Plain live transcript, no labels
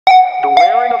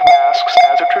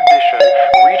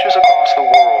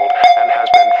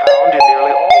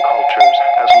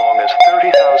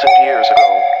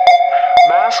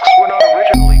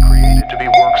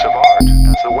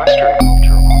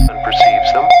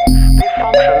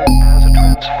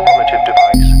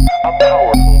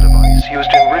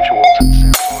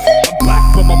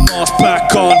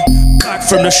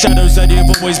the shadows that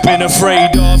you've always been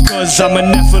afraid of. Cause I'm a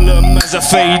Nephilim as I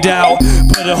fade out.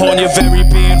 Put a haunt your very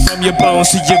being from your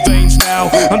bones to your veins now.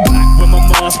 I'm back with my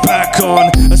mask back on,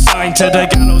 assigned to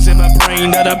the gallows in my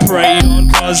brain that I prey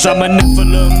on. Cause I'm a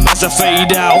Nephilim as I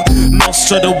fade out, lost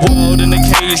to the world in a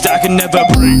cage that I can never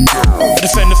break. I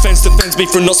defend the fence defends me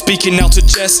from not speaking out to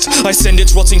jest. I send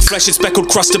its rotting flesh, its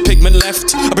speckled crust of pigment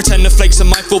left. I pretend the flakes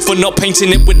are my fault for not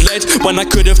painting it with lead, when I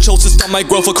could have chose to stop my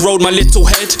growth or corrode my little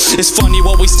head. It's funny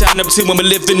what we stand up to when we're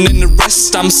living in the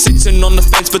rest. I'm sitting on the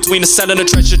fence between a cell and a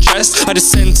treasure chest. I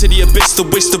descend to the abyss to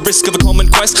wish the risk of a common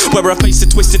quest, where I face the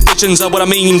twisted visions of what I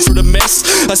mean through the mess.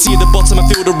 I see the bottom, I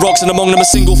feel the rocks, and among them a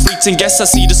single fleeting guess. I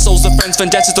see the souls of friends,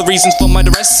 vendettas, the reasons for my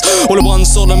duress. All at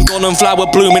once, all I'm gone and flower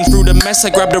blooming through the mess.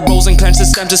 I grab the rose and clench the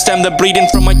stem to stem the bleeding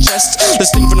from my chest. The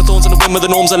sting from the thorns and the wind where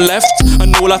the norms are left.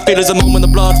 And all I feel is a moment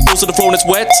the blood falls to the floor and it's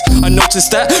wet. I notice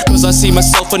that cause I see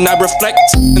myself and I reflect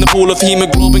in the pool of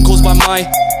hemoglobin caused by my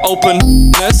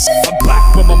openness. I'm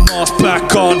back with my mask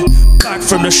back on, back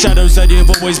from the shadows that you've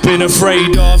always been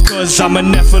afraid of. Cause I'm a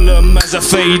Nephilim as I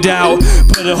fade out.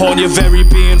 Put a haunt your very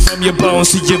being from your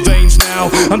bones to your veins now.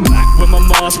 I'm back with my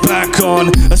mask back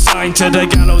on, assigned to the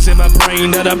gallows in my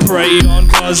brain that I prey on.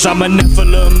 Cause I'm a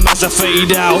Nephilim as I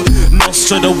fade out, lost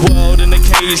to the world in a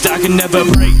cage that I can never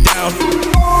break down.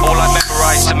 All I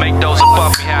memorize to make those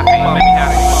above me happy.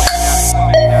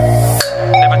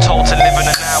 Never told to live in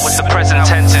the now as the present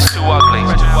tense is too ugly.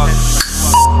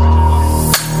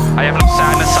 I have no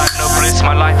sadness, I have no bliss.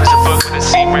 My life is a book with a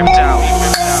seat ripped out,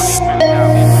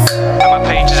 and my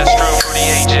pages are strewn through the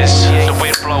ages. The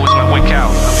wind blows my wick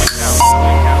out.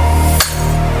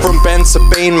 From bend to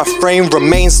bane, my frame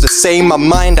remains the same. My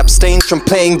mind abstains from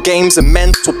playing games and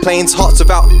mental planes. Hearts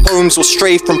without homes will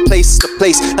stray from place to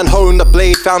place and hone the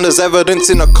blade found as evidence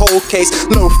in a cold case.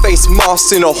 No face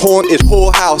masks in a haunted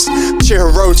whorehouse.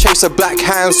 Chiro chaser black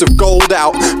hands with gold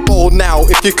out. Bold now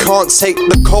if you can't take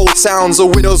the cold sounds. A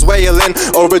widow's wailing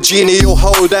over genial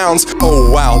holdowns. Oh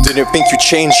wow, didn't think you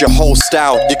changed your whole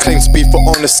style. You claim to be for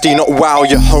honesty, not wow,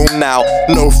 you're home now.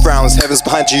 No frowns, heavens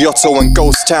behind Giotto and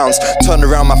ghost towns. Turn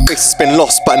around, my face has been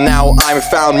lost, but now I'm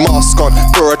found. Mask on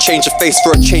for a change of face,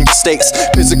 for a change of stakes.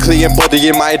 Physically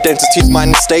embodying my identity's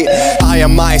mind state. I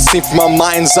am I, seen from my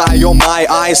mind's eye or my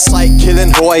eyesight.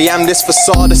 Killing who I am, this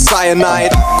facade is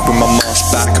cyanide. With my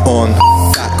mask back on,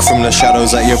 back from the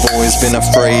shadows that you've always been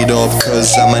afraid of.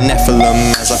 Cause I'm a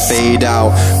Nephilim as I fade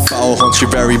out. Battle haunts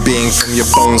your very being from your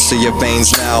bones to your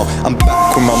veins now. I'm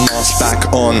back with my mask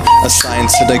back on, assigned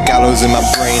to the gallows in my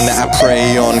brain that I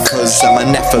prey on. Cause I'm a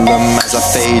Nephilim as I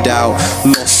fade out,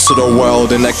 lost to the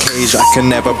world in a cage I can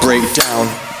never break down.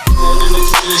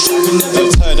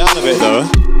 Turn down a bit though.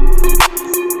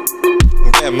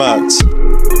 I'm getting murked.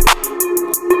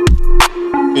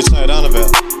 You turn it down a bit.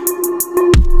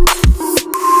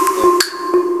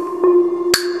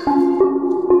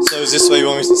 So is this where you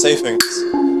want me to say things?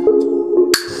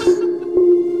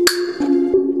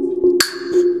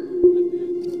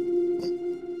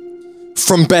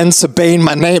 From Ben to Bane,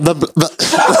 my name.